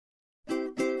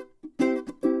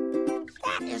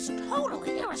is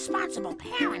totally irresponsible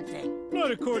parenting.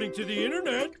 Not according to the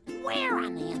internet. Where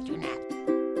on the internet?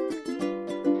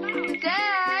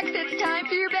 Dax, it's time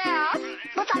for your bath.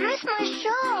 But I missed my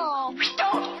show.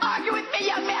 Don't argue with me,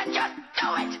 young man. Just do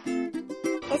it.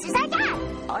 This is our dad.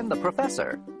 I'm the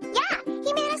professor. Yeah,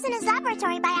 he made us in his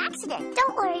laboratory by accident.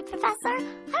 Don't worry, Professor.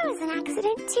 I was an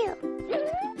accident, too.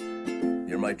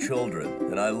 You're my children,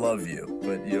 and I love you,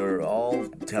 but you're all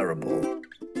terrible.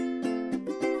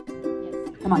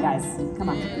 Come on, guys. Come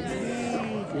on.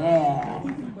 Yeah.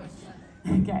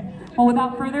 Okay. Well,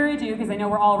 without further ado, because I know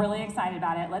we're all really excited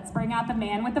about it, let's bring out the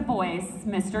man with the voice,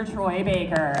 Mr. Troy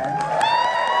Baker.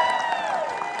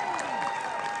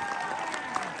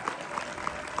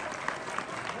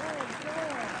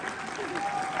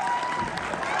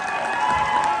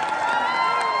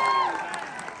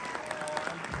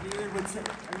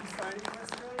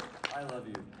 I love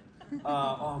you.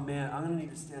 Oh man, I'm gonna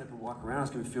need to stand up and walk around.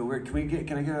 It's gonna feel weird. Can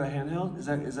I get a handheld?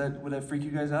 Would that freak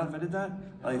you guys out if I did that?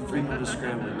 Like 3 people just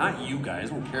scrambling. Not you guys,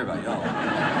 I don't care about y'all.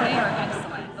 They are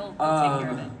excellent. They'll take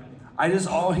care of it. I just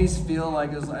always feel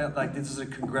like like this is a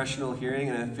congressional hearing,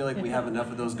 and I feel like we have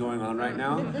enough of those going on right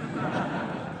now.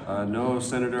 No,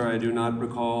 Senator, I do not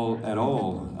recall at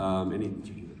all. You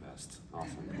do the best.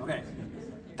 Awesome. Okay.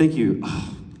 Thank you.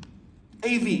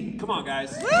 AV, come on,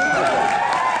 guys.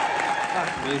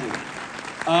 That's amazing.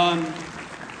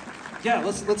 Yeah,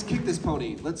 let's kick this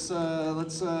pony. Let's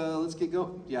get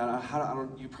going. Yeah,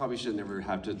 you probably should never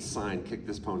have to sign "kick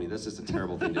this pony." That's just a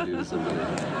terrible thing to do to somebody.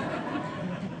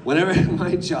 Whenever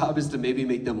my job is to maybe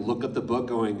make them look up the book,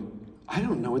 going, I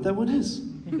don't know what that one is.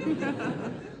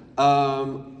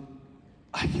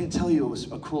 I can't tell you. It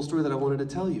was a cool story that I wanted to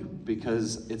tell you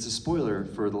because it's a spoiler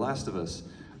for The Last of Us.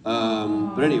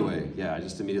 But anyway, yeah, I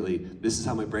just immediately. This is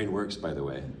how my brain works, by the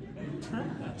way.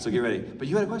 So get ready. But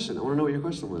you had a question. I want to know what your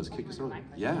question was. Kick us on.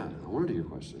 Yeah, I want to do your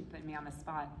question. Putting me on the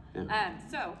spot. Yeah.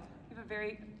 So, you have a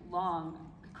very long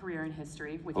career in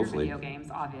history with Hopefully. your video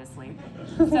games, obviously.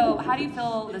 So, how do you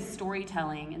feel the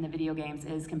storytelling in the video games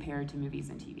is compared to movies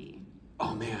and TV?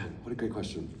 Oh man, what a great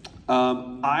question.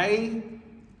 I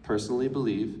personally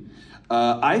believe,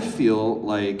 I feel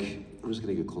like, I'm just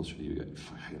gonna get closer to you guys.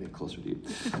 I gotta get closer to you.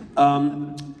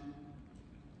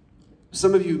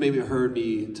 Some of you maybe heard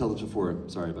me tell this before.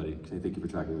 Sorry, buddy. Thank you for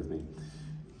tracking with me.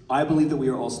 I believe that we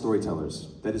are all storytellers.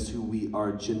 That is who we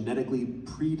are genetically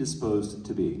predisposed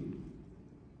to be.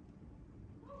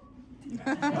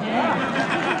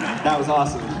 That was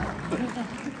awesome.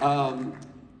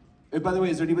 And by the way,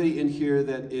 is there anybody in here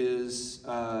that is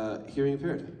hearing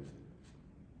impaired?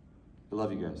 I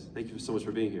love you guys. Thank you so much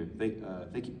for being here. Thank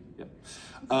you. Yeah.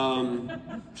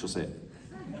 She'll say it.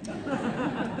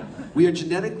 We are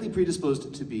genetically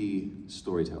predisposed to be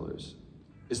storytellers.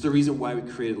 It's the reason why we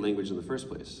created language in the first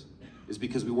place. It's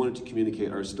because we wanted to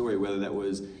communicate our story, whether that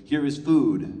was, here is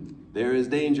food, there is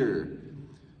danger,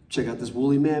 check out this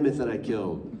woolly mammoth that I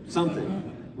killed,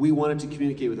 something. We wanted to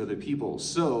communicate with other people.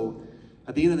 So,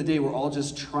 at the end of the day, we're all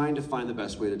just trying to find the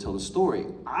best way to tell the story.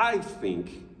 I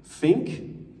think,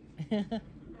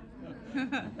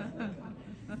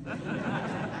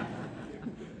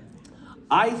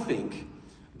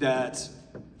 that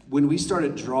when we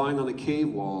started drawing on the cave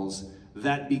walls,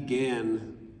 that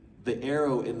began the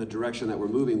arrow in the direction that we're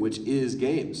moving, which is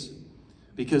games.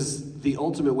 Because the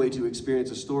ultimate way to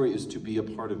experience a story is to be a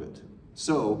part of it.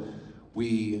 So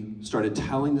we started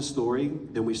telling the story,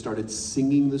 then we started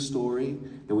singing the story,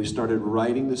 then we started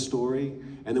writing the story,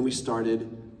 and then we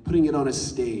started putting it on a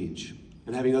stage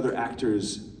and having other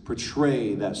actors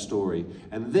portray that story.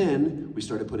 And then we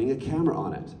started putting a camera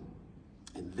on it.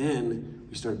 And then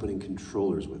we started putting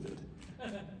controllers with it.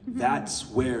 That's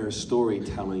where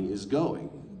storytelling is going.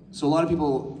 So a lot of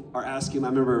people are asking, I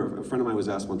remember a friend of mine was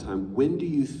asked one time, when do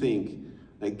you think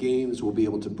that games will be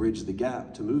able to bridge the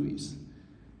gap to movies?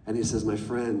 And he says, my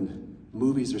friend,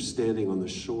 movies are standing on the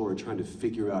shore trying to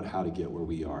figure out how to get where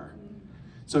we are.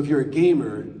 So if you're a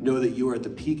gamer, know that you are at the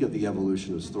peak of the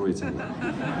evolution of storytelling.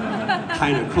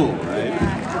 Kind of cool, right?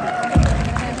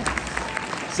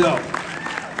 So,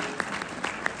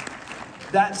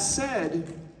 that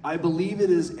said, I believe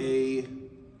it's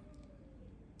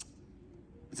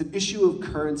an issue of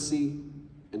currency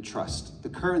and trust. The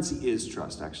currency is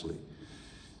trust, actually.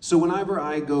 So whenever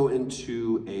I go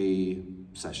into a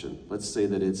session, let's say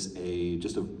that it's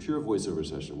just a pure voiceover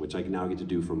session, which I now get to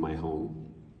do from my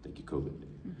home. Thank you, COVID.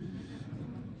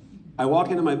 I walk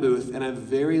into my booth and I have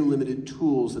very limited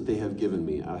tools that they have given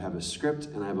me. I have a script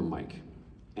and I have a mic.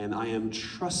 And I am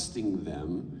trusting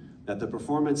them that the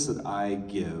performance that I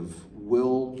give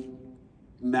will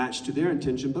match to their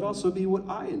intention, but also be what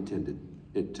I intended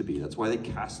it to be. That's why they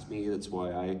cast me. That's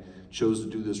why I chose to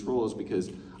do this role, is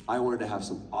because I wanted to have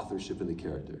some authorship in the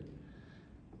character.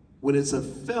 When it's a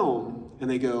film and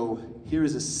they go, here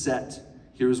is a set,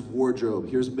 here's wardrobe,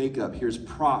 here's makeup, here's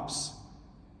props,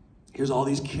 here's all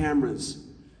these cameras,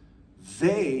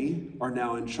 they are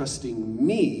now entrusting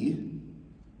me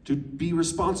to be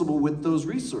responsible with those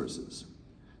resources.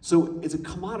 So it's a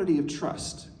commodity of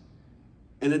trust.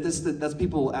 And that's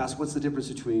people ask, what's the difference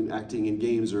between acting in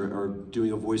games or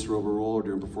doing a voiceover role or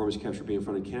doing performance capture, being in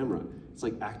front of camera? It's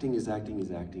like acting is acting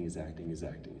is acting is acting is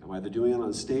acting. I'm either doing it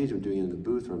on stage, I'm doing it in the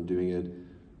booth, or I'm doing it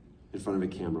in front of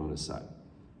a camera on a set.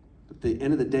 But at the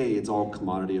end of the day, it's all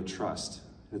commodity of trust.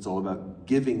 It's all about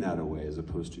giving that away as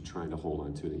opposed to trying to hold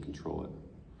on to it and control it.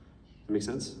 Does that make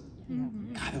sense?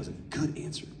 Mm-hmm. God, that was a good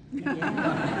answer.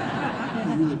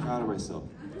 I'm really proud of myself.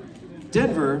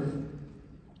 Denver,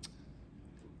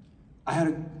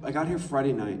 I got here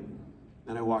Friday night,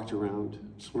 and I walked around.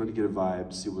 Just wanted to get a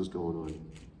vibe, see what was going on.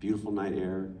 Beautiful night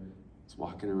air. I was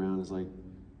walking around. I was like,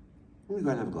 I'm gonna go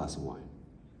ahead and have a glass of wine.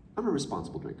 I'm a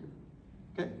responsible drinker,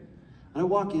 okay? And I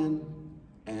walk in,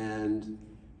 and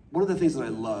one of the things that I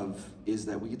love is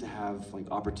that we get to have like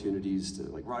opportunities to,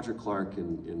 like Roger Clark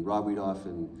and Rob Wiedoff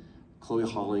and Chloe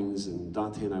Hollings and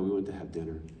Dante and I, we went to have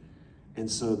dinner. And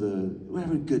so we're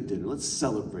having a good dinner. Let's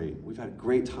celebrate. We've had a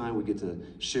great time. We get to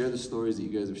share the stories that you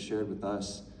guys have shared with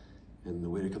us. And the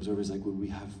waiter comes over, he's like, will we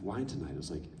have wine tonight? I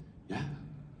was like, yeah,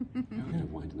 we're gonna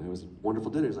have wine tonight. It was a wonderful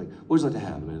dinner. He's like, what would you like to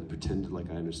have? And I pretended like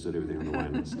I understood everything on the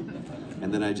wine list.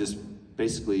 And then I just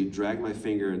basically dragged my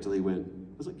finger until he went,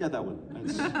 I was like, yeah, that one.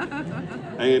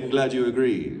 I am glad you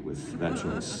agree with that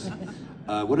choice.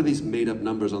 What are these made up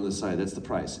numbers on the side? That's the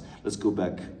price. Let's go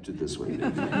back to this one.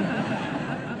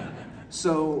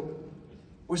 So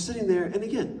we're sitting there, and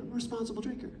again, I'm a responsible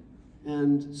drinker.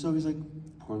 And so he's like,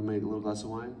 pour me a little glass of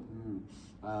wine.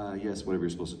 Yes, whatever you're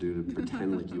supposed to do to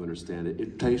pretend like you understand it.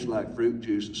 It tastes like fruit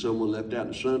juice that someone left out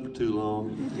in the sun for too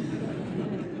long.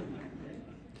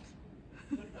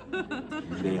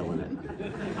 Nailing it.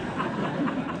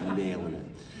 Nailing it.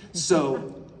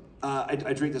 So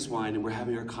I drink this wine, and we're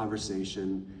having our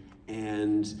conversation,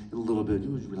 and a little bit,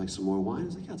 would you like some more wine? I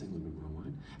was like, yeah, I'll take a little bit more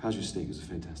wine. How's your steak? It was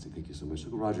fantastic, thank you so much. So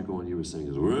Roger, go on, you were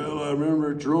saying, well, I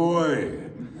remember Troy.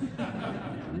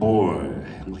 Boy.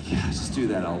 I'm like, yeah, just do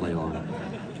that all day long.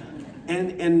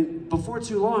 And before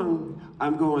too long,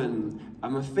 I'm going,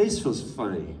 my face feels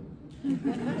funny.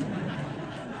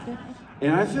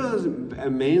 And I feel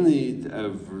mainly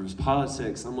of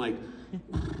politics. I'm like,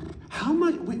 how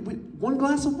much, one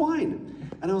glass of wine.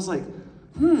 And I was like,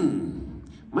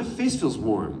 my face feels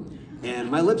warm.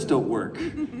 And my lips don't work.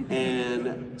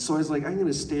 And so I was like, I'm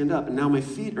gonna stand up, and now my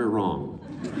feet are wrong.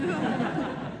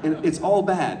 And it's all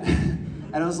bad.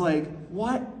 And I was like,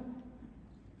 what?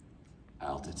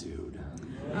 Altitude.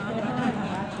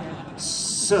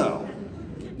 So,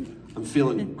 I'm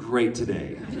feeling great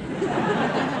today.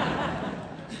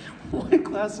 One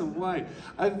glass of wine.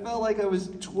 I felt like I was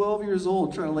 12 years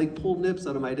old trying to like pull nips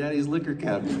out of my daddy's liquor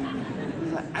cabinet.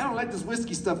 I don't like this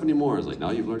whiskey stuff anymore. I was like,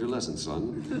 now you've learned your lesson,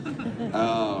 son.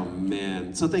 Oh,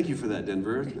 man. So thank you for that,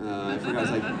 Denver. I forgot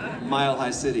it's like Mile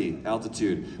High City,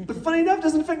 altitude. But funny enough, it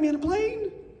doesn't affect me in a plane.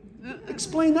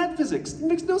 Explain that physics. It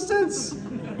makes no sense.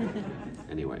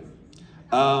 Anyway.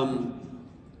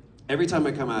 Every time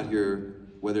I come out here,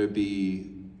 whether it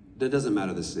be, it doesn't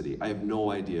matter the city, I have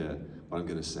no idea what I'm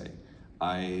gonna say.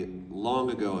 I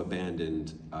long ago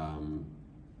abandoned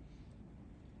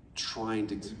trying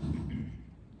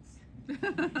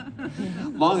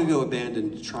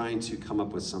to come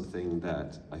up with something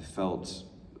that I felt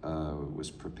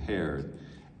was prepared.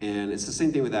 And it's the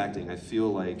same thing with acting. I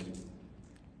feel like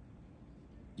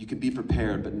you can be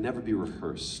prepared but never be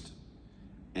rehearsed.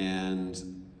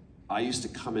 And I used to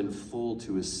come in full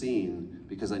to a scene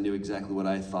because I knew exactly what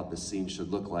I thought the scene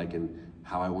should look like and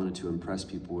how I wanted to impress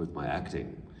people with my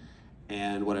acting.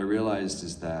 And what I realized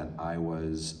is that I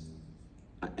was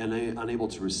unable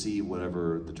to receive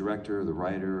whatever the director, the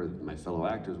writer, or my fellow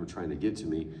actors were trying to give to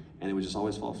me, and it would just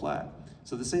always fall flat.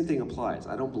 So the same thing applies.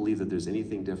 I don't believe that there's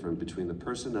anything different between the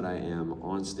person that I am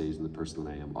on stage and the person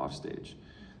that I am off stage.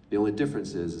 The only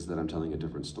difference is that I'm telling a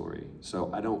different story.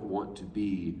 So I don't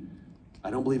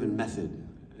believe in method.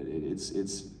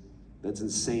 That's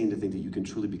insane to think that you can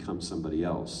truly become somebody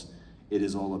else. It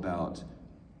is all about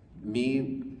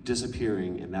me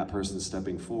disappearing and that person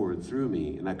stepping forward through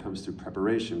me, and that comes through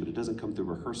preparation, but it doesn't come through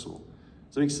rehearsal.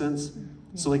 Does that make sense?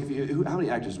 So like, how many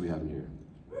actors do we have in here?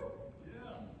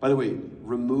 By the way,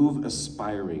 remove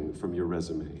aspiring from your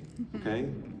resume, okay?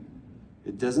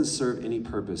 It doesn't serve any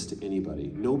purpose to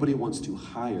anybody. Nobody wants to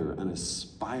hire an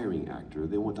aspiring actor.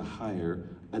 They want to hire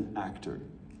an actor,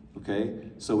 okay?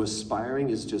 So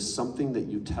aspiring is just something that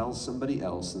you tell somebody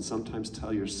else and sometimes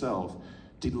tell yourself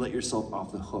to let yourself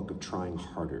off the hook of trying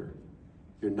harder.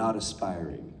 You're not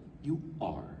aspiring, you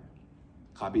are.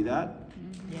 Copy that?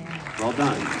 Yeah. Well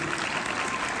done.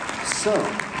 So,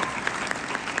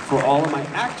 for all of my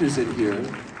actors in here,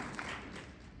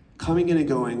 coming in and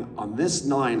going, on this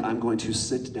line, I'm going to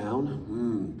sit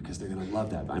down, because they're gonna love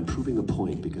that. I'm proving a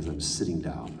point because I'm sitting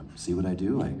down. See what I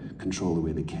do? I control the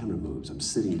way the camera moves. I'm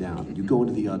sitting down. You go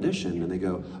into the audition and they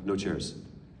go, no chairs.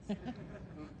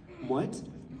 What?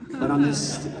 But on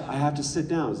this, I have to sit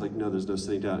down. It's like, no, there's no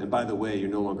sitting down. And by the way, you're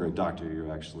no longer a doctor.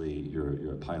 You're actually,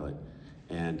 you're a pilot.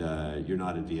 And you're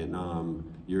not in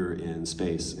Vietnam. You're in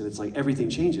space. And it's like everything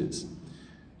changes.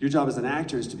 Your job as an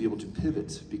actor is to be able to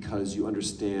pivot because you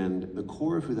understand the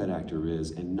core of who that actor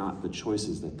is and not the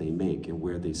choices that they make and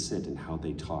where they sit and how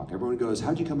they talk. Everyone goes,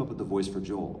 how'd you come up with the voice for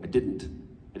Joel? I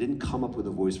didn't come up with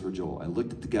a voice for Joel. I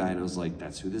looked at the guy and I was like,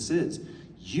 that's who this is.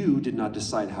 You did not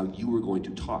decide how you were going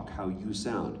to talk, how you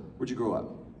sound. Where'd you grow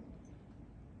up?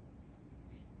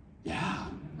 Yeah.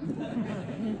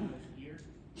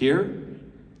 Here?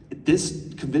 At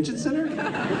this convention center?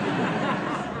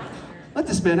 Let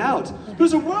this man out.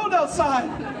 There's a world outside.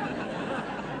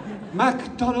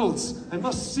 McDonald's. I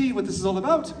must see what this is all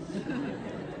about.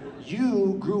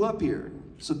 You grew up here.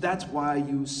 So that's why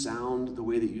you sound the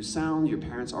way that you sound. Your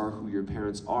parents are who your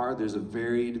parents are. There's a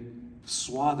varied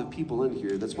swath of people in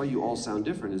here. That's why you all sound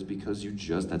different, is because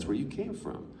that's where you came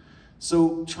from.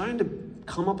 So trying to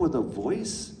come up with a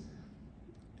voice,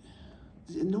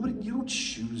 you don't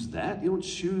choose that. You can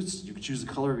choose the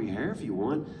color of your hair if you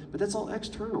want, but that's all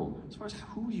external. As far as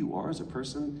who you are as a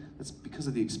person, that's because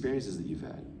of the experiences that you've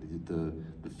had,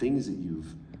 the things that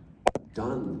you've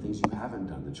done, the things you haven't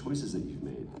done, the choices that you've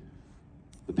made,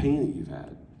 the pain that you've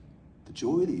had, the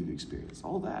joy that you've experienced,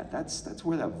 all that. That's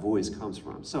where that voice comes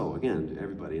from. So again,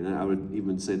 everybody, and I would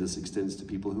even say this extends to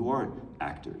people who aren't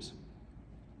actors.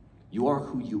 You are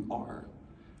who you are.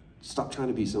 Stop trying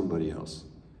to be somebody else.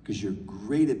 Because you're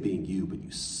great at being you, but you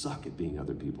suck at being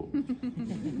other people.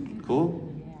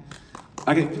 Cool?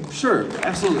 Yeah. Okay, sure,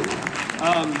 absolutely.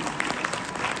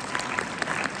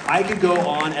 I could go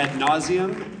on ad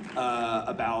nauseum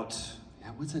about,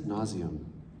 what's ad nauseum?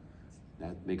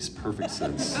 That makes perfect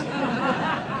sense.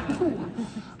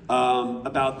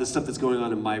 About the stuff that's going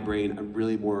on in my brain. I'm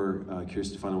really more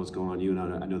curious to find out what's going on in you,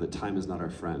 and I know that time is not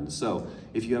our friend. So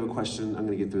if you have a question, I'm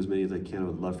gonna get through as many as I can. I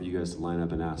would love for you guys to line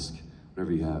up and ask.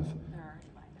 Whatever you have.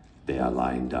 They are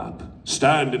lined up.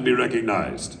 Stand and be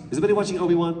recognized. Is anybody watching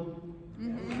Obi-Wan?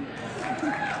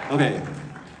 Mm-hmm. Okay.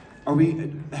 Are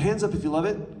we, hands up if you love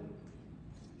it?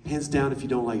 Hands down if you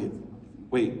don't like it.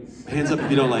 Wait, hands up if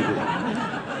you don't like it.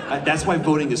 That's why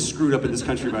voting is screwed up in this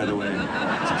country, by the way.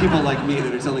 It's people like me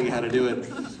that are telling you how to do it.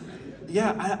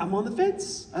 Yeah, I'm on the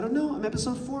fence. I don't know. I'm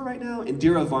episode 4 right now.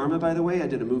 Indira Varma, by the way, I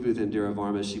did a movie with Indira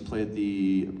Varma. She played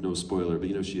no spoiler, but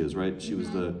you know who she is, right? She was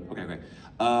okay.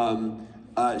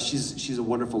 She's a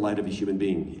wonderful light of a human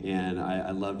being, and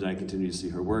I loved it. I continue to see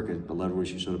her work. I loved her when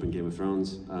she showed up in Game of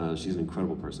Thrones. She's an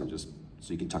incredible person, just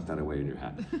so you can tuck that away in your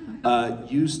hat.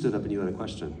 You stood up and you had a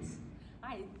question.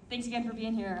 Thanks again for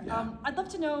being here. Yeah. I'd love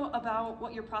to know about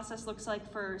what your process looks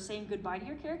like for saying goodbye to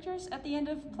your characters at the end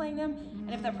of playing them,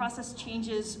 and if that process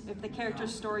changes, if the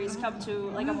characters' stories come to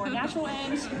like a more natural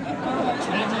end, or more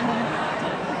tragic.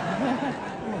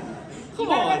 Come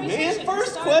on, man,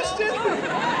 first question?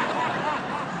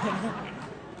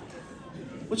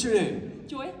 What's your name?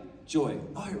 Joy. Joy.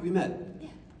 Oh, we met. Yeah.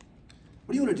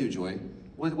 What do you want to do, Joy?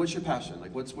 What's your passion?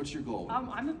 Like, what's your goal?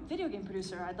 I'm a video game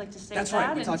producer. I'd like to stay That's with right.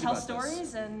 that We and talked tell about this.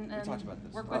 stories and talked about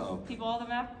this. work with people all the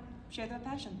map, share that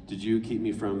passion. Did you keep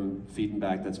me from feeding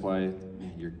back? That's why,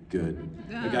 man, you're good.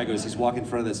 The guy goes, he's walking in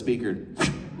front of the speaker,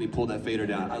 and he pulled that fader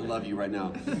down. I love you right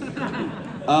now.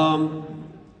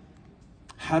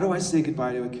 How do I say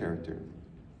goodbye to a character?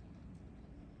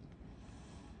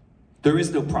 There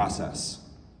is no process.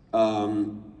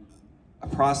 A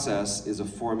process is a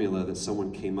formula that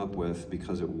someone came up with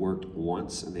because it worked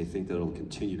once and they think that it'll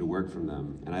continue to work for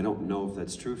them. And I don't know if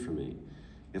that's true for me.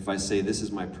 If I say this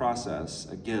is my process,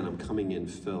 again, I'm coming in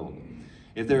filled.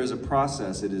 If there is a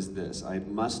process, it is this. I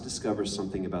must discover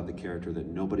something about the character that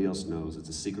nobody else knows. It's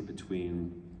a secret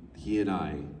between he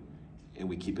and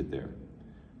we keep it there.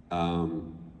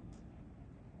 And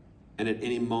at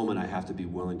any moment, I have to be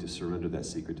willing to surrender that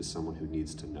secret to someone who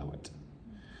needs to know it.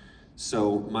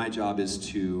 So my job is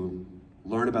to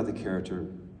learn about the character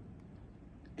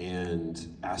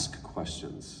and ask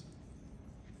questions.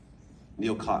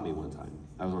 Neil caught me one time.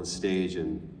 I was on stage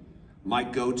and my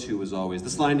go-to was always,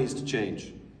 this line needs to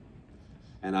change.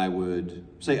 And I would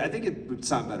say, I think it would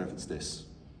sound better if it's this.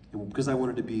 And because I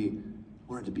wanted to be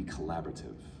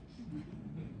collaborative.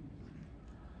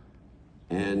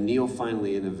 And Neil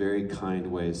finally, in a very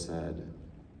kind way, said,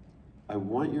 I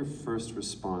want your first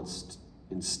response,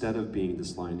 instead of being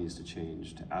this line needs to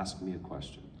change, to ask me a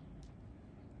question.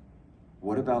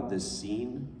 What about this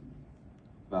scene,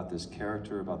 about this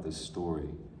character, about this story,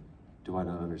 do I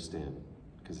not understand?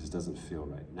 Because this doesn't feel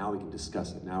right. Now we can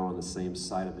discuss it. Now we're on the same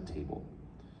side of the table.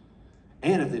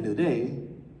 And at the end of the day,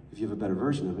 if you have a better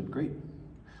version of it, great.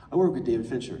 I work with David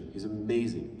Fincher. He's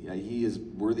amazing. Yeah, he is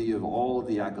worthy of all of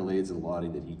the accolades and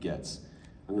lauding that he gets.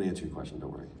 I'm going to answer your question,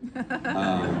 don't worry.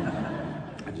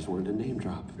 I just wanted to name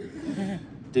drop.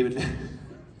 David,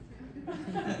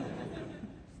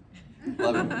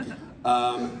 love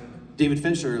him. David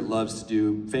Fincher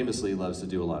famously loves to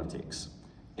do a lot of takes.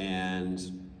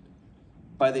 And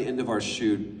by the end of our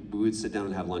shoot, we would sit down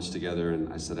and have lunch together,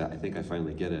 and I said, I think I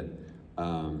finally get it.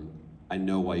 I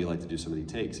know why you like to do so many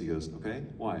takes. He goes, okay,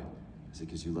 why? I said,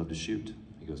 because you love to shoot.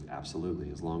 He goes,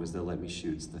 absolutely, as long as they'll let me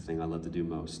shoot. It's the thing I love to do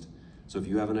most. So if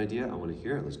you have an idea, I want to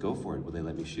hear it. Let's go for it. Will they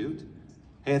let me shoot?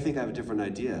 Hey, I think I have a different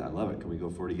idea. I love it. Can we go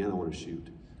for it again? I want to shoot.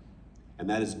 And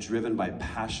that is driven by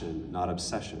passion, not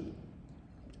obsession.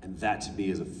 And that to me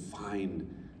is a fine,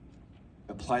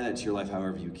 apply that to your life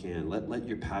however you can. Let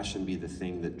your passion be the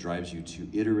thing that drives you to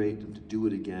iterate, to do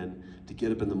it again, to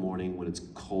get up in the morning when it's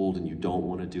cold and you don't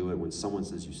want to do it, when someone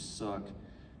says you suck.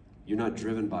 You're not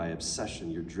driven by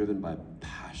obsession, you're driven by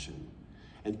passion.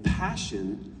 And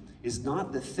passion is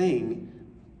not the thing,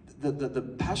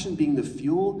 the passion being the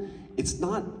fuel, it's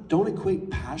not, don't equate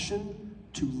passion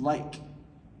to like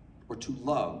or to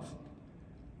love.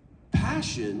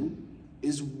 Passion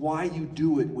is why you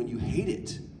do it when you hate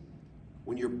it,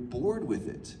 when you're bored with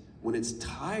it, when it's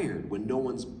tired, when no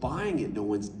one's buying it, no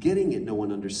one's getting it, no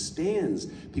one understands,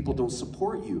 people don't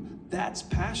support you. That's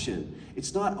passion.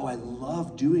 It's not, oh, I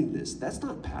love doing this. That's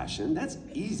not passion. That's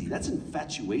easy. That's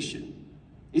infatuation.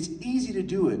 It's easy to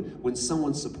do it when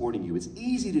someone's supporting you. It's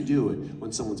easy to do it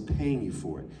when someone's paying you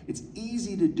for it. It's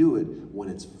easy to do it when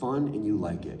it's fun and you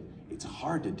like it. It's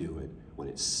hard to do it when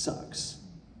it sucks.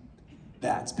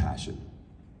 That's passion.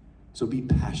 So be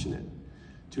passionate.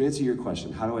 To answer your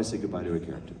question, how do I say goodbye to a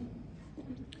character?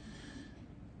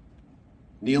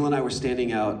 Neil and I were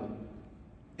standing out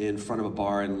in front of a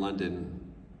bar in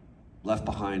London, left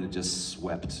behind and just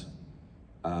swept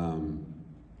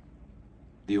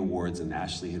the awards, and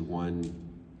Ashley had won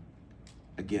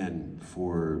again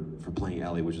for playing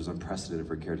Ellie, which was unprecedented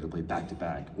for a character to play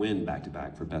win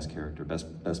back-to-back for best character,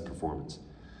 best performance.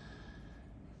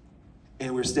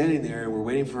 And we're standing there and we're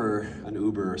waiting for an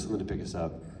Uber or someone to pick us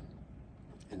up.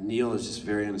 And Neil is just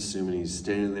very unassuming. He's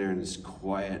standing there and it's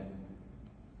quiet.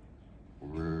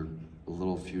 We're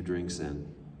a few drinks in.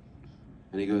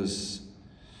 And he goes,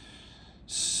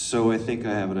 so I think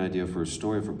I have an idea for a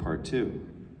story for part 2.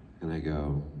 And I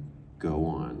go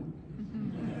on.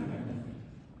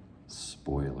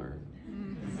 Spoiler.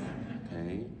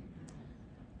 Okay?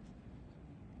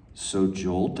 So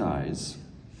Joel dies.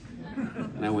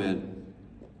 And I went,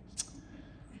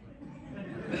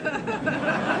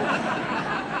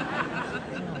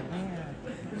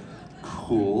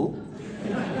 cool.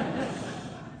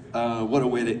 What a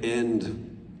way to end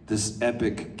this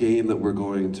epic game that we're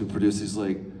going to produce. He's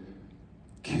like,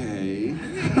 okay.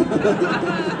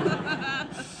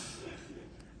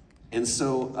 And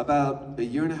so about a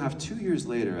year and a half, 2 years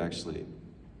later actually,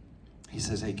 he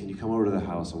says, hey, can you come over to the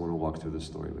house? I want to walk through this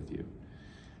story with you.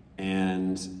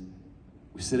 And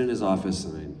we sit in his office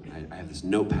and I have this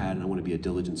notepad and I want to be a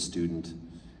diligent student.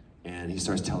 And he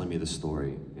starts telling me the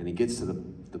story. And he gets to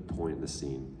the point in the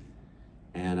scene.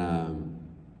 And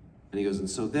he goes, and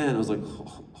so then I was like,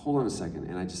 hold on a second.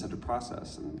 And I just had to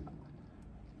process. And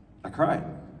I cried.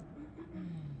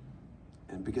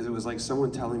 And because it was like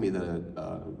someone telling me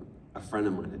that a friend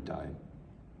of mine had died.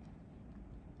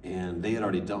 And they had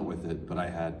already dealt with it, but I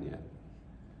hadn't yet.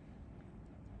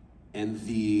 And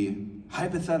the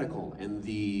hypothetical and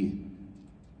the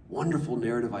wonderful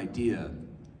narrative idea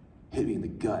hit me in the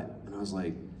gut. And I was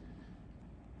like,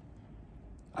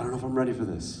 I don't know if I'm ready for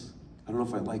this. I don't know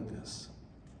if I like this.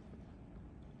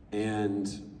 And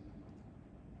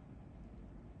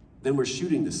then we're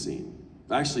shooting the scene.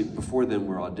 Actually, before then,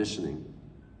 we're auditioning.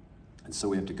 And so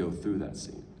we have to go through that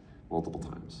scene multiple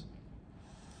times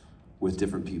with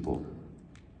different people.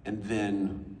 And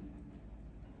then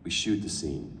we shoot the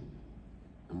scene.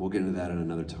 And we'll get into that at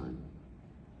another time.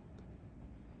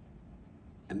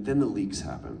 And then the leaks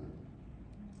happen.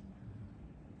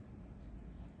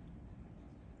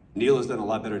 Neil has done a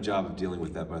lot better job of dealing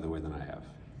with that, by the way, than I have.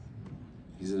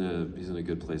 He's in a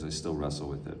good place. I still wrestle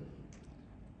with it.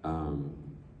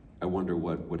 I wonder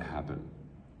what would happen.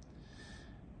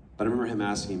 But I remember him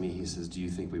asking me, he says, do you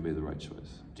think we made the right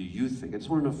choice? Do you think, I just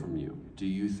want to know from you, do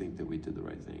you think that we did the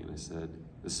right thing? And I said,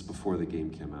 this is before the game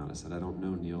came out. I said, I don't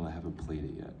know, Neil, I haven't played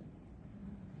it yet.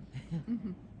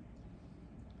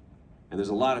 And there's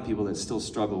a lot of people that still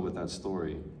struggle with that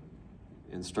story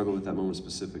and struggle with that moment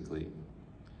specifically.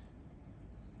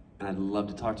 And I'd love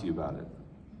to talk to you about it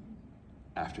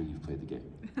after you've played the game.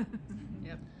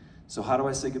 Yep. So how do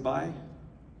I say goodbye?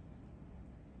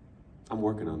 I'm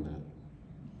working on that.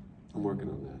 I'm working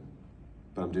on that.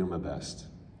 But I'm doing my best.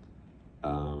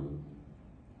 But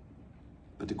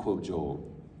to quote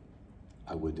Joel,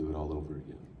 I would do it all over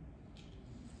again.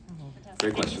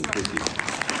 Great question. Thank you.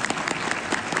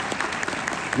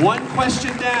 One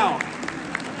question down.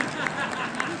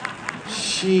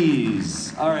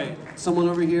 Jeez. All right, someone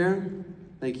over here.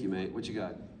 Thank you, mate. What you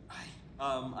got?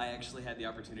 I actually had the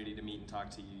opportunity to meet and talk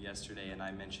to you yesterday, and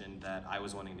I mentioned that I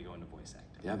was wanting to go into voice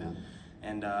acting. Yeah, man.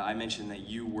 And I mentioned that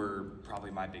you were probably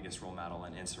my biggest role model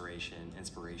and inspiration,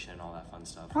 and all that fun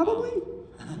stuff. Probably.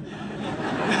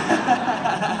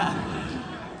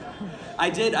 I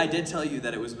did tell you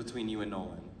that it was between you and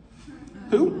Nolan.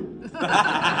 Who?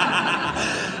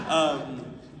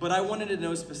 But I wanted to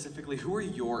know specifically, who are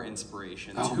your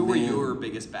inspirations? Oh, who were man. your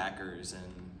biggest backers? And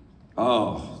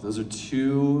Oh, those are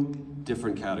two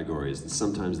different categories, and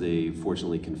sometimes they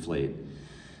fortunately conflate.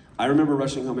 I remember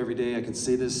rushing home every day. I can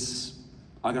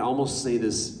almost say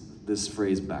this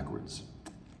phrase backwards.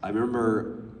 I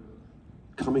remember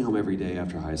coming home every day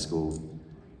after high school,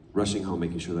 rushing home,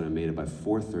 making sure that I made it by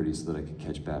 4:30 so that I could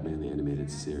catch Batman the Animated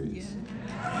Series.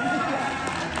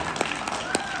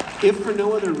 If for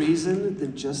no other reason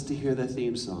than just to hear that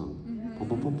theme song.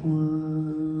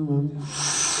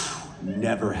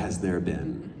 Never has there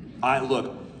been. I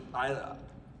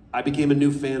became a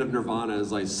new fan of Nirvana.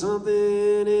 It's like, something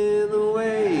in the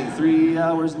way. 3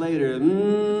 hours later,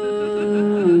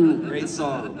 great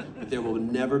song. But there will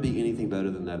never be anything better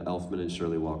than that Elfman and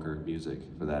Shirley Walker music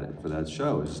for that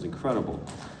show. It's just incredible.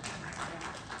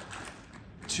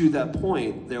 To that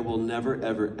point, there will never,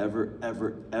 ever, ever,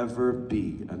 ever, ever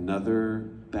be another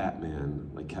Batman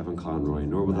like Kevin Conroy,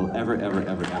 nor will there ever, ever,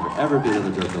 ever, ever, ever be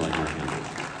another Joker like Mark Hamill.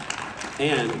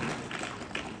 And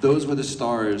those were the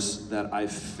stars that I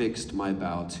fixed my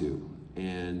bow to,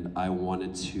 and I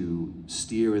wanted to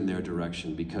steer in their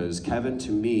direction, because Kevin,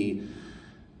 to me,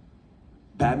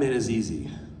 Batman is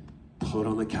easy. Put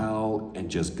on the cowl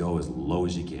and just go as low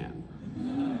as you can.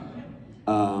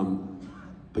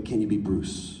 But can you be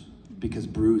Bruce? Because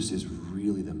Bruce is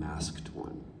really the masked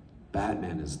one.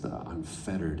 Batman is the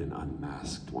unfettered and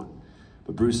unmasked one.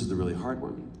 But Bruce is the really hard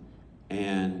one.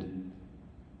 And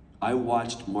I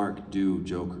watched Mark do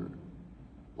Joker,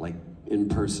 like in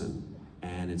person,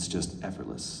 and it's just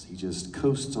effortless. He just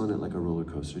coasts on it like a roller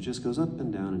coaster. It just goes up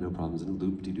and down and no problems and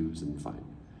loop-de-doos and fine.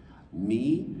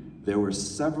 Me, there were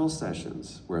several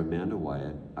sessions where Amanda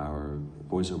Wyatt, our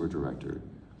voiceover director,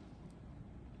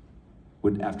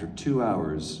 would, after 2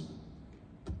 hours,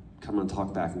 come and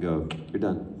talk back and go, you're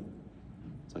done.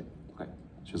 It's like, okay,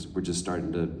 we're just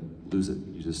starting to lose it.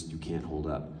 You can't hold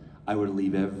up. I would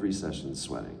leave every session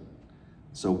sweating.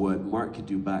 So what Mark could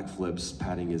do backflips,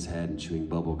 patting his head and chewing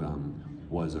bubble gum,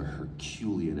 was a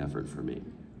Herculean effort for me.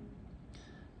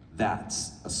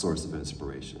 That's a source of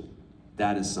inspiration.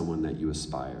 That is someone that you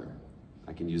aspire,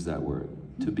 I can use that word,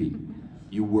 to be.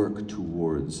 You work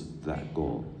towards that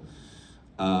goal.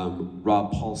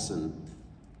 Rob Paulson,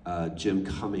 Jim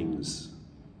Cummings,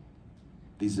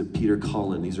 these are Peter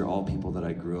Cullen, these are all people that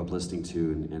I grew up listening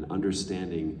to and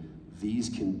understanding these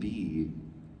can be,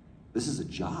 this is a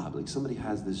job, like somebody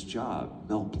has this job,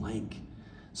 Mel Blanc.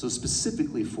 So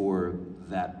specifically for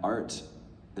that art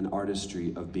and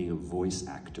artistry of being a voice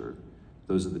actor,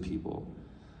 those are the people.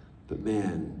 But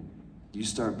man, you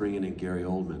start bringing in Gary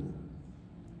Oldman.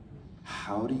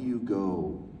 How do you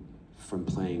go from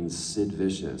playing Sid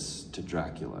Vicious to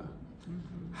Dracula?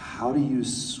 How do you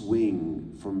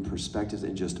swing from perspectives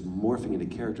and just morphing into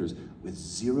characters with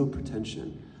zero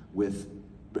pretension, with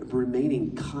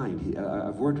remaining kind?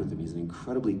 I've worked with him. He's an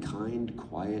incredibly kind,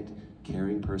 quiet,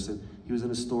 caring person. He was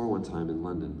in a store one time in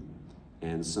London,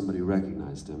 and somebody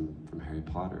recognized him from Harry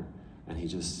Potter, and he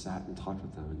just sat and talked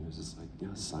with them, and he was just like,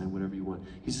 yeah, sign whatever you want.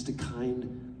 He's just a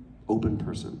kind, open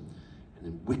person, and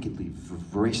then wickedly,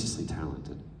 voraciously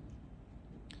talented.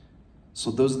 So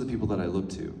those are the people that I look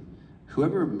to.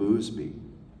 Whoever moves me,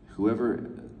 whoever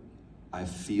I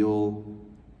feel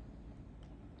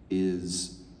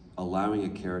is allowing a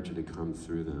character to come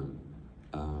through them,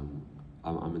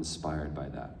 I'm inspired by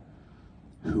that.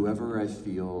 Whoever I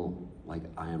feel like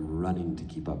I am running to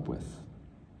keep up with,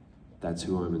 that's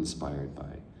who I'm inspired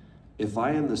by. If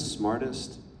I am the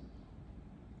smartest,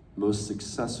 most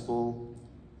successful,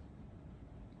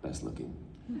 best looking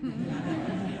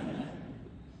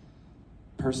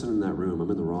person in that room, I'm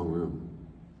in the wrong room.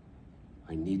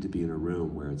 I need to be in a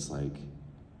room where it's like,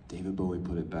 David Bowie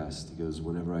put it best. He goes,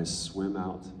 whenever I swim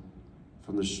out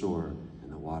from the shore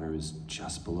and the water is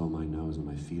just below my nose and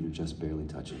my feet are just barely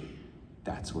touching,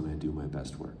 that's when I do my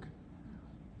best work.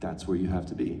 That's where you have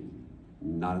to be,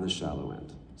 not in the shallow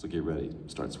end. So get ready,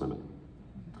 start swimming.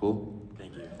 Cool?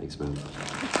 Thank you. Thanks, man.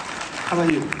 How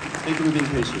about you? Thank you for being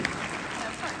patient.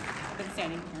 I've been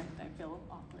standing here. I feel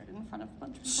awkward in front of a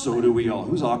bunch of people. So do we all.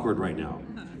 Who's awkward right now?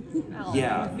 Alex,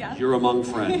 Yeah, you're among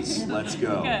friends. Let's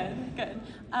go. Good.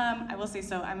 I will say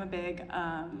so. I'm a big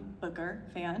Booker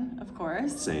fan, of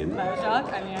course. Same.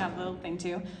 Bioshock. I mean, I have a little thing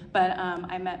too. But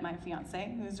I met my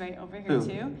fiance, who's right over here Who?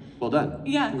 too. Well done.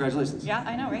 Yeah. Congratulations. Yeah,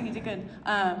 I know, right? You did good.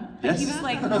 But Yes. he was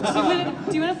like,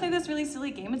 do you want to play this really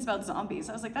silly game? It's about zombies.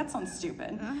 I was like, that sounds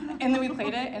stupid. And then we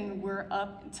played it, and we're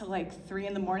up till like 3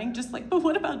 a.m, just like, but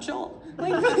what about Joel?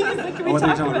 Like, can we I talk thought you were talking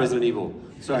about about Resident Evil.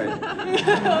 Sorry.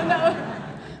 no.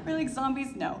 We're like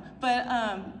zombies, no. But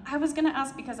I was gonna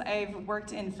ask because I've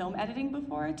worked in film editing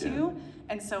before too,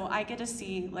 and so I get to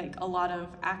see like a lot of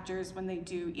actors when they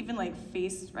do even like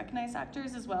face recognized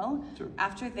actors as well. Sure.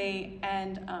 After they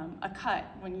end a cut,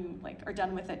 when you like are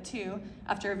done with it too,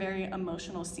 after a very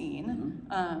emotional scene,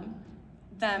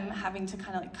 them having to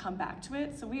kind of like come back to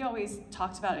it. So we always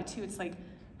talked about it too. It's like,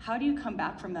 how do you come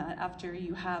back from that after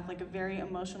you have like a very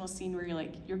emotional scene where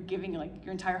you're giving like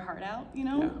your entire heart out,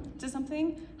 to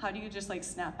something? How do you just like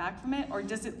snap back from it? Or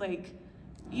does it like,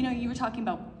 you were talking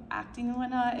about acting and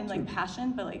whatnot and like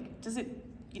passion, but like, does it,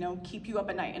 keep you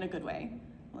up at night in a good way?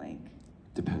 Like,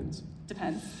 Depends.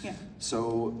 Yeah.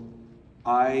 So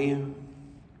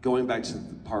going back to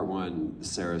part 1, the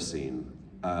Sarah scene,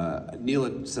 Neil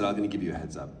had said, I'm gonna give you a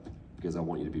heads up, because I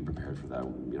want you to be prepared for that.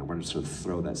 We're just sort of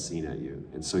throw that scene at you.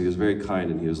 And so he was very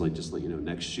kind, and he was like, just let you know,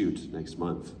 next shoot, next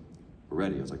month, we're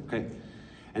ready. I was like, okay.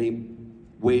 And he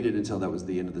waited until that was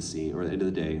the end of the scene, or the end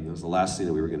of the day, and that was the last scene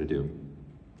that we were gonna do.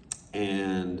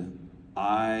 And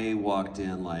I walked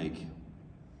in like,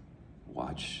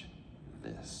 watch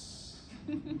this.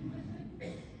 And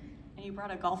you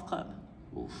brought a golf club.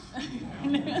 Oof.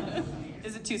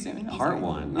 Is it too soon? Part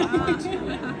 1, not part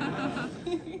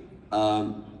 2.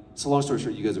 So long story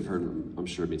short, you guys have heard, I'm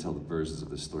sure, me tell the versions of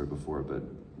this story before, but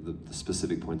the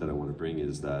specific point that I want to bring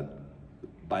is that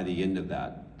by the end of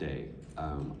that day,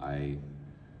 I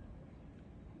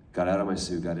got out of my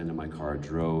suit, got into my car,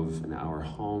 drove an hour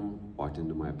home, walked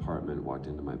into my apartment, walked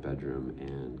into my bedroom,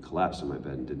 and collapsed in my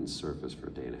bed and didn't surface for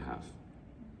a day and a half.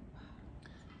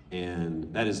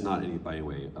 And that is not, by any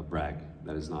way, a brag.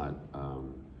 That is not,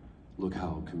 look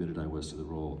how committed I was to the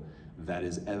role. That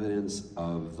is evidence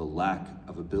of the lack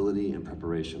of ability and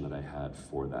preparation that I had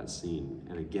for that scene.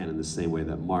 And again, in the same way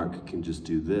that Mark can just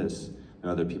do this, there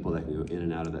are other people that can go in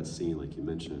and out of that scene, like you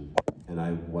mentioned. And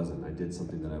I wasn't. I did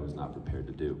something that I was not prepared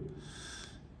to do.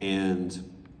 And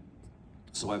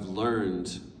so I've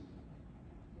learned,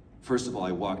 first of all,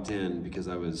 I walked in because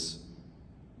I was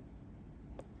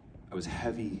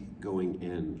heavy going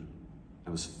in. I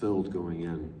was filled going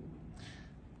in.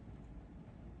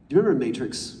 Do you remember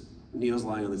Matrix? Neo's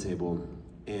lying on the table,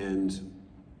 and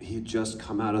he had just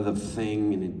come out of the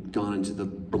thing and had gone into the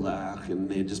black, and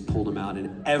they had just pulled him out,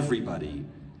 and everybody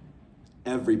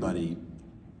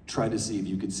tried to see if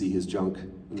you could see his junk,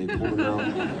 and they pulled him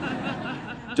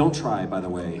out. Don't try, by the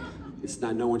way. It's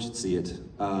not, no one should see it.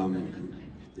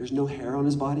 There's no hair on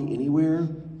his body anywhere,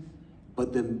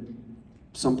 but then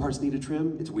some parts need a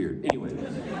trim. It's weird. Anyway,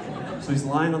 so he's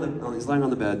lying on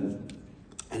the bed.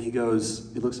 And he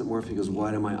looks at Morpheus, he goes,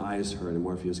 why do my eyes hurt? And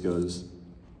Morpheus goes,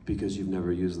 because you've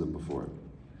never used them before.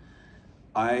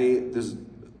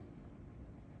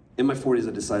 In my 40s,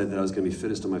 I decided that I was gonna be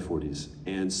fittest in my 40s.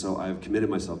 And so I've committed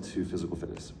myself to physical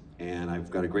fitness. And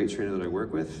I've got a great trainer that I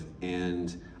work with.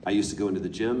 And I used to go into the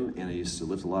gym and I used to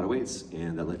lift a lot of weights,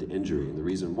 and that led to injury. And the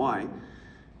reason why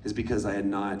is because I had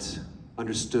not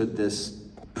understood this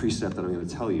precept that I'm gonna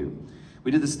tell you.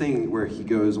 We did this thing where he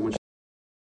goes,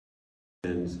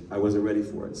 and I wasn't ready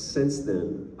for it. Since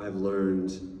then, I've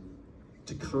learned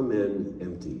to come in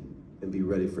empty and be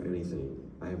ready for anything.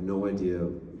 I have no idea.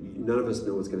 None of us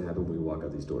know what's going to happen when we walk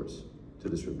out these doors to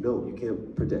this room. No, you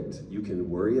can't predict. You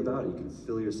can worry about it. You can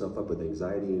fill yourself up with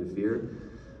anxiety and fear,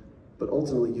 but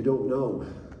ultimately you don't know.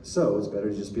 So it's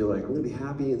better to just be like, I'm going to be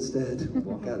happy instead.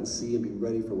 Walk out and see and be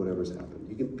ready for whatever's happened.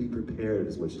 You can be prepared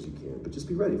as much as you can, but just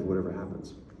be ready for whatever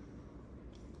happens.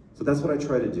 So that's what I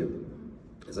try to do,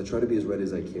 is I try to be as ready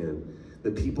as I can.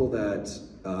 The people that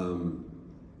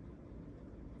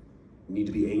need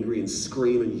to be angry and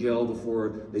scream and yell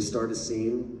before they start a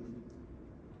scene,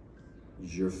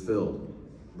 you're filled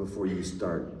before you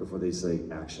start, before they say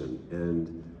action.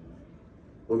 And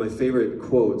one of my favorite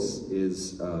quotes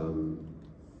is,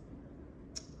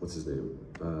 what's his name?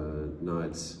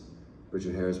 Not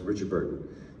Richard Harris, Richard Burton.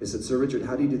 He said, "Sir Richard,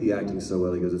 how do you do the acting so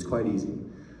well?" He goes, "It's quite easy.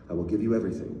 I will give you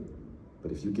everything,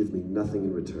 but if you give me nothing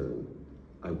in return,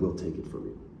 I will take it from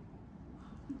you."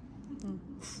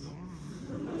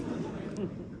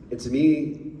 And to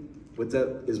me, what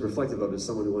that is reflective of is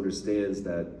someone who understands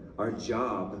that our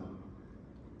job,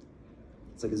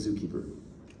 it's like a zookeeper.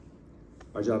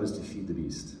 Our job is to feed the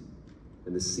beast.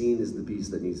 And the scene is the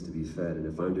beast that needs to be fed. And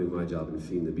if I'm doing my job and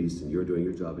feeding the beast, and you're doing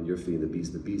your job and you're feeding the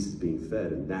beast is being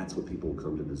fed, and that's what people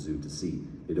come to the zoo to see.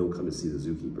 They don't come to see the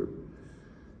zookeeper.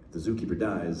 If the zookeeper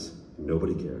dies,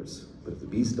 nobody cares. But if the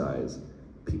beast dies,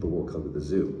 people won't come to the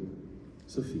zoo.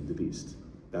 So feed the beast.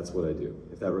 That's what I do.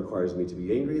 If that requires me to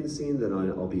be angry in the scene, then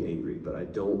I'll be angry. But I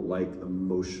don't like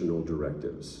emotional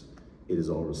directives. It is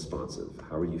all responsive.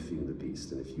 How are you feeding the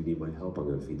beast? And if you need my help, I'm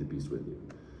going to feed the beast with you.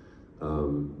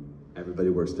 Everybody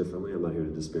works differently. I'm not here to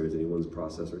disparage anyone's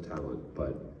process or talent,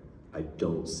 but I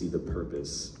don't see the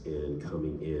purpose in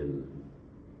coming in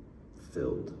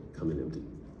filled. Come in empty.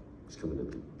 Just come in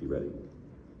empty. Be ready.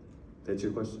 To answer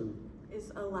your question?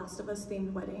 Is a Last of Us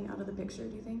themed wedding out of the picture,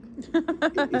 do you think?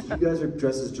 If you guys are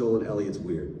dressed as Joel and Ellie, it's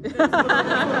weird. Yeah,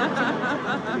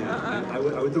 I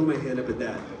would throw my hand up at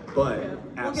that, but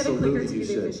absolutely you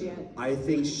should. I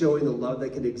think showing the love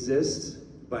that can exist,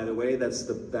 by the way, that is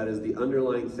the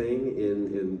underlying thing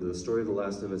in the story of The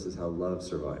Last of Us, is how love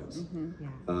survives.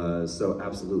 So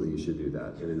absolutely you should do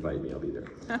that, and invite me, I'll be there.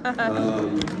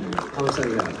 How much time do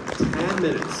we have? 10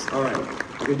 minutes. All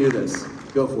right, we can do this.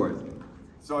 Go for it.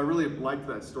 So I really liked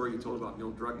that story you told about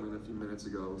Neil Druckmann a few minutes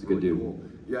ago. It was really good cool.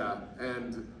 Yeah,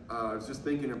 and I was just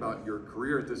thinking about your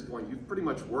career at this point. You've pretty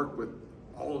much worked with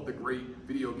all of the great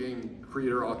video game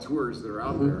creator auteurs that are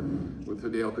out there, with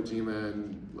Hideo Kojima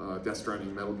and Death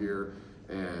Stranding, Metal Gear,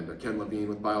 and Ken Levine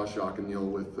with BioShock, and Neil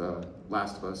with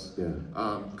Last of Us.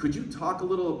 Yeah. Could you talk a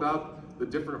little about the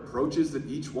different approaches that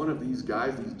each one of these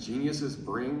guys, these geniuses,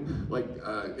 bring, like,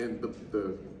 and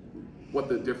what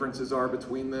the differences are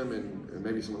between them, and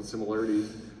maybe some of the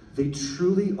similarities? They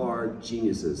truly are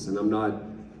geniuses, and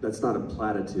that's not a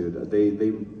platitude.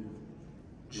 They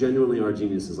genuinely are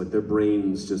geniuses. Like, their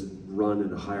brains just run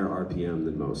at a higher RPM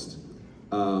than most.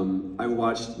 I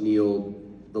watched Neil,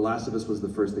 The Last of Us was the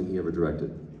first thing he ever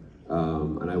directed.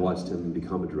 And I watched him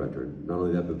become a director. Not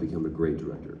only that, but become a great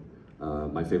director.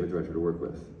 My favorite director to work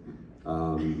with.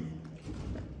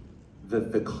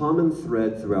 The common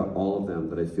thread throughout all of them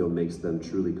that I feel makes them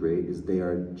truly great is they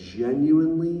are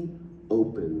genuinely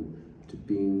open to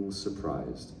being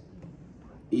surprised.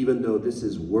 Even though this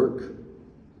is work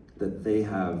that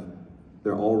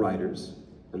they're all writers,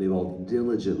 and they've all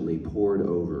diligently pored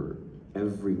over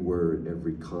every word,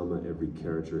 every comma, every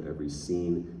character, every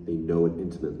scene. They know it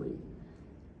intimately.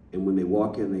 And when they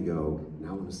walk in, they go,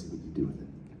 "Now I want to see what you do with it."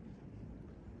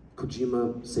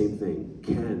 Kojima, same thing.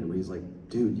 Ken, where he's like,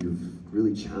 "Dude, you've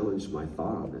really challenged my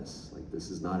thought on this. Like, this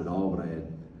is not at all what I had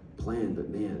planned, but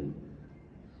man,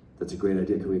 that's a great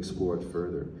idea. Can we explore it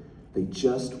further?" They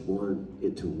just want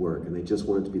it to work, and they just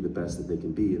want it to be the best that they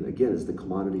can be. And again, it's the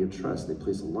commodity of trust. They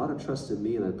place a lot of trust in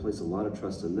me, and I place a lot of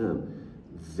trust in them.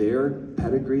 Their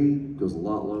pedigree goes a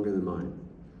lot longer than mine.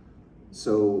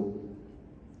 So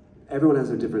everyone has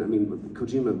their different, I mean,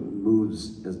 Kojima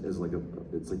moves as like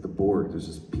it's like the Borg. There's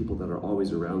just people that are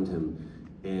always around him,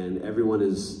 and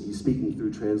he's speaking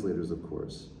through translators, of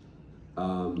course.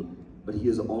 But he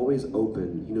is always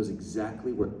open. He knows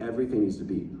exactly where everything needs to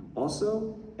be.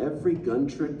 Also, every gun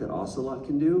trick that Ocelot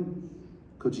can do,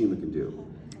 Kojima can do.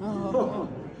 Oh.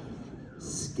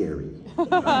 Scary.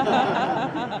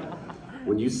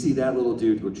 When you see that little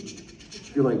dude go,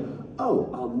 you're like,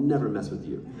 "Oh, I'll never mess with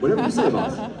you." Whatever you say,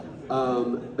 boss.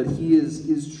 But he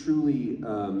is truly,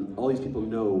 all these people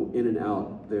know in and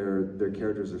out their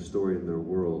characters, their story, and their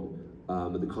world.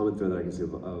 But the common thread that I can see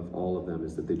of all of them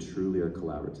is that they truly are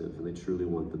collaborative, and they truly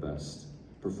want the best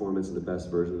performance and the best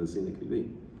version of the scene that could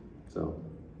be. So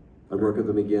I'd work with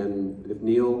them again. If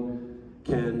Neil,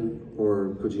 Ken,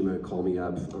 or Kojima call me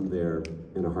up, I'm there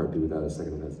in a heartbeat without a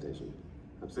second of hesitation.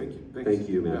 Absolutely. Thank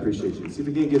you, man. I appreciate you. See if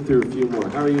we can get through a few more.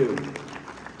 How are you?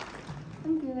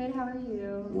 I'm good. How are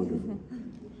you? Wonderful.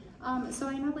 So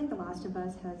I know, like, The Last of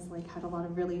Us has, like, had a lot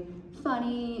of really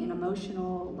funny and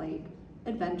emotional, like,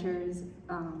 adventures,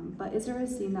 but is there a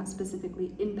scene that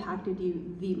specifically impacted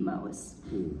you the most?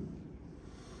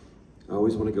 I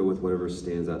always want to go with whatever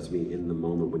stands out to me in the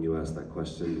moment when you ask that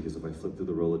question, because if I flip through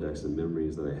the Rolodex and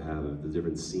memories that I have of the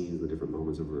different scenes, the different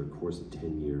moments over a course of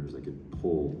 10 years, I could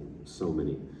pull so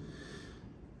many.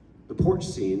 The porch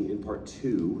scene in part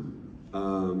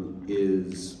 2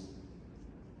 is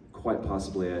quite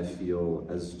possibly, I feel,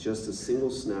 as just a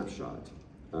single snapshot.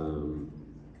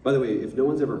 By the way, if no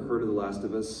one's ever heard of The Last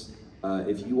of Us,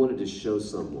 if you wanted to show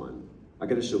someone, I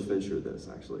got to show Fincher this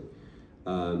actually.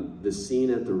 The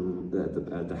scene at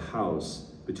the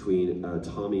house between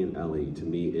Tommy and Ellie, to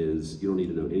me, is, you don't need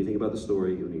to know anything about the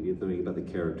story, you don't need to know anything about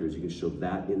the characters, you can show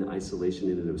that in isolation,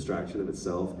 in an abstraction of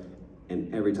itself,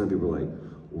 and every time people are like,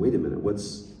 wait a minute,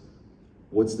 what's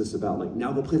this about? Like,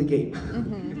 now go play the game.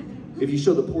 If you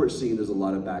show the porch scene, there's a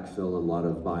lot of backfill and a lot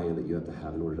of buy-in that you have to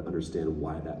have in order to understand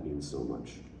why that means so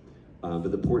much.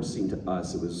 But the porch scene to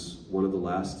us, it was one of the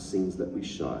last scenes that we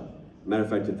shot. Matter of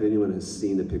fact, if anyone has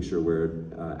seen the picture where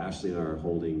Ashley and I are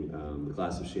holding a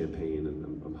glass of champagne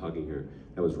and I'm hugging her,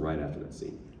 that was right after that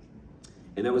scene.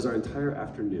 And that was our entire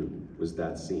afternoon, was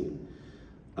that scene.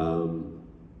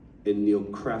 And Neil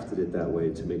crafted it that way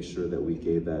to make sure that we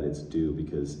gave that its due,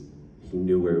 because he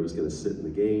knew where it was going to sit in the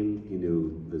game. He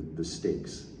knew the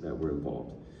stakes that were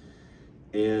involved.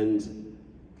 And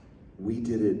we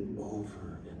did it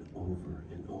over and over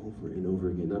and over and over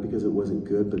again. Not because it wasn't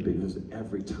good, but because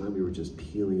every time we were just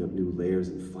peeling up new layers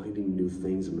and finding new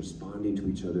things and responding to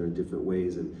each other in different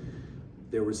ways. And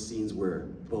there were scenes where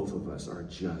both of us are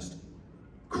just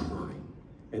crying,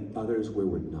 and others where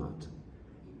we're not.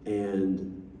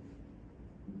 And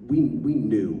we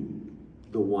knew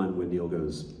the one when Neil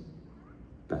goes,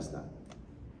 that's that.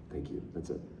 Thank you. That's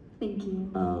it. Thank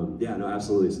you. Yeah, no,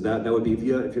 absolutely. So that would be, if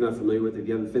you're not familiar with it, if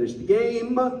you haven't finished the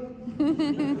game,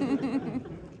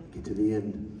 get to the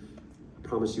end. I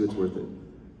promise you it's worth it.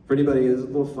 For anybody, this is a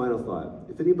little final thought.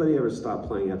 If anybody ever stopped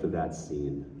playing after that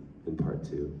scene in part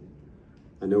 2,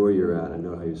 I know where you're at. I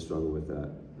know how you struggle with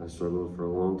that. I struggled for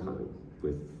a long time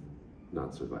with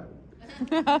not surviving.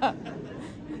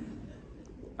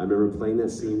 I remember playing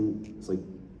that scene, it's like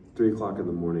 3 o'clock in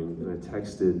the morning, and I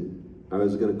texted, I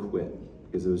was gonna quit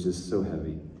because it was just so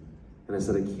heavy. And I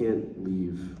said, I can't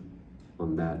leave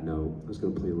on that note. I was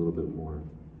gonna play a little bit more.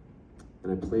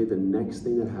 And I played the next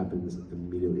thing that happens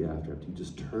immediately after you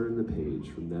just turn the page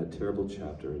from that terrible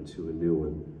chapter into a new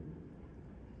one.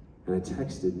 And I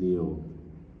texted Neil,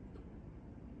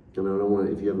 and I don't want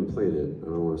to, if you haven't played it, I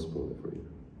don't want to spoil it for you.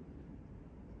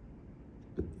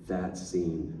 But that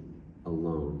scene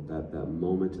alone, that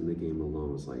moment in the game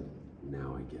alone was like,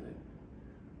 now I get it.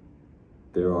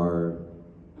 There are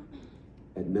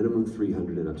at minimum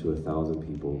 300 and up to 1,000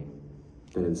 people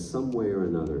that in some way or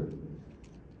another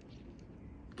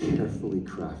carefully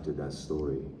crafted that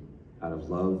story out of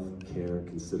love, care,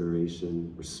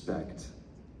 consideration, respect.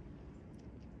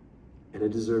 And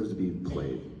it deserves to be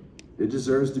played. It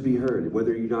deserves to be heard.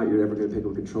 Whether or not you're ever going to pick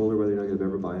up a controller, whether you're not going to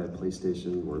ever buy a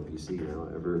PlayStation or a PC now,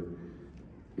 ever.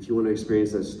 If you want to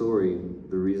experience that story,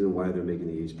 the reason why they're making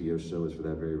the HBO show is for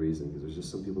that very reason, because there's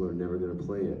just some people who are never going to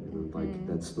play it. And like,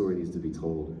 that story needs to be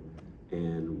told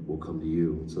and will come to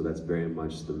you. So that's very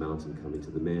much the mountain coming to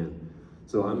the man.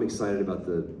 So I'm excited about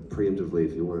preemptively,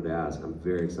 if you wanted to ask, I'm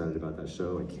very excited about that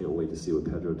show. I can't wait to see what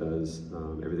Pedro does.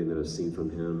 Everything that I've seen from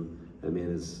him, that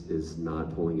man is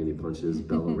not pulling any punches.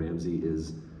 Bella Ramsey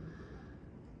is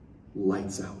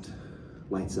lights out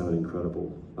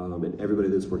incredible. And everybody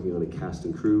that's working on a cast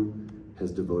and crew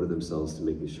has devoted themselves to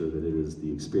making sure that it is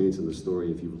the experience and the story.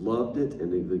 If you've loved it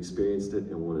and you've experienced it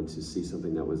and wanted to see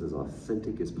something that was as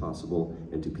authentic as possible,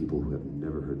 and to people who have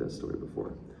never heard that story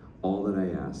before, all that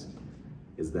I ask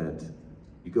is that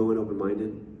you go in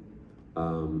open-minded,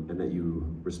 and that you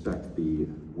respect the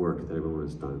work that everyone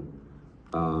has done.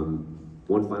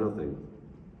 One final thing.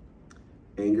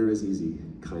 Anger is easy,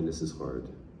 kindness is hard.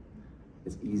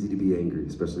 It's easy to be angry,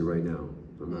 especially right now.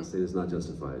 I'm not saying it's not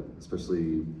justified,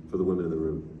 especially for the women in the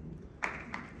room.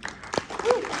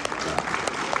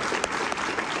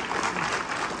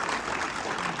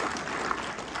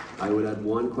 I would add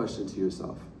one question to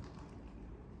yourself.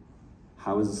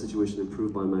 How is the situation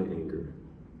improved by my anger?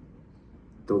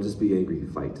 Don't just be angry,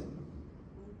 fight.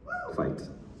 Fight,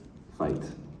 fight,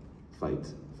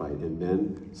 fight, fight. And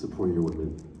men, support your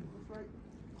women.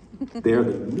 They are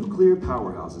the nuclear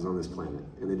powerhouses on this planet,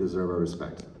 and they deserve our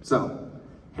respect. So,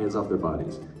 hands off their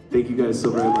bodies. Thank you guys so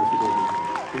very much for being here.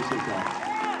 Appreciate that.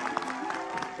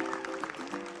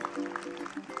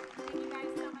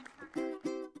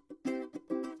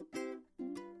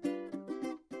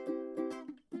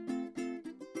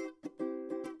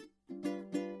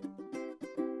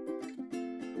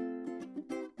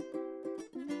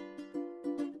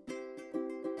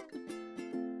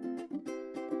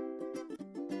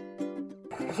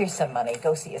 Here's some money.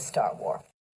 Go see a Star War.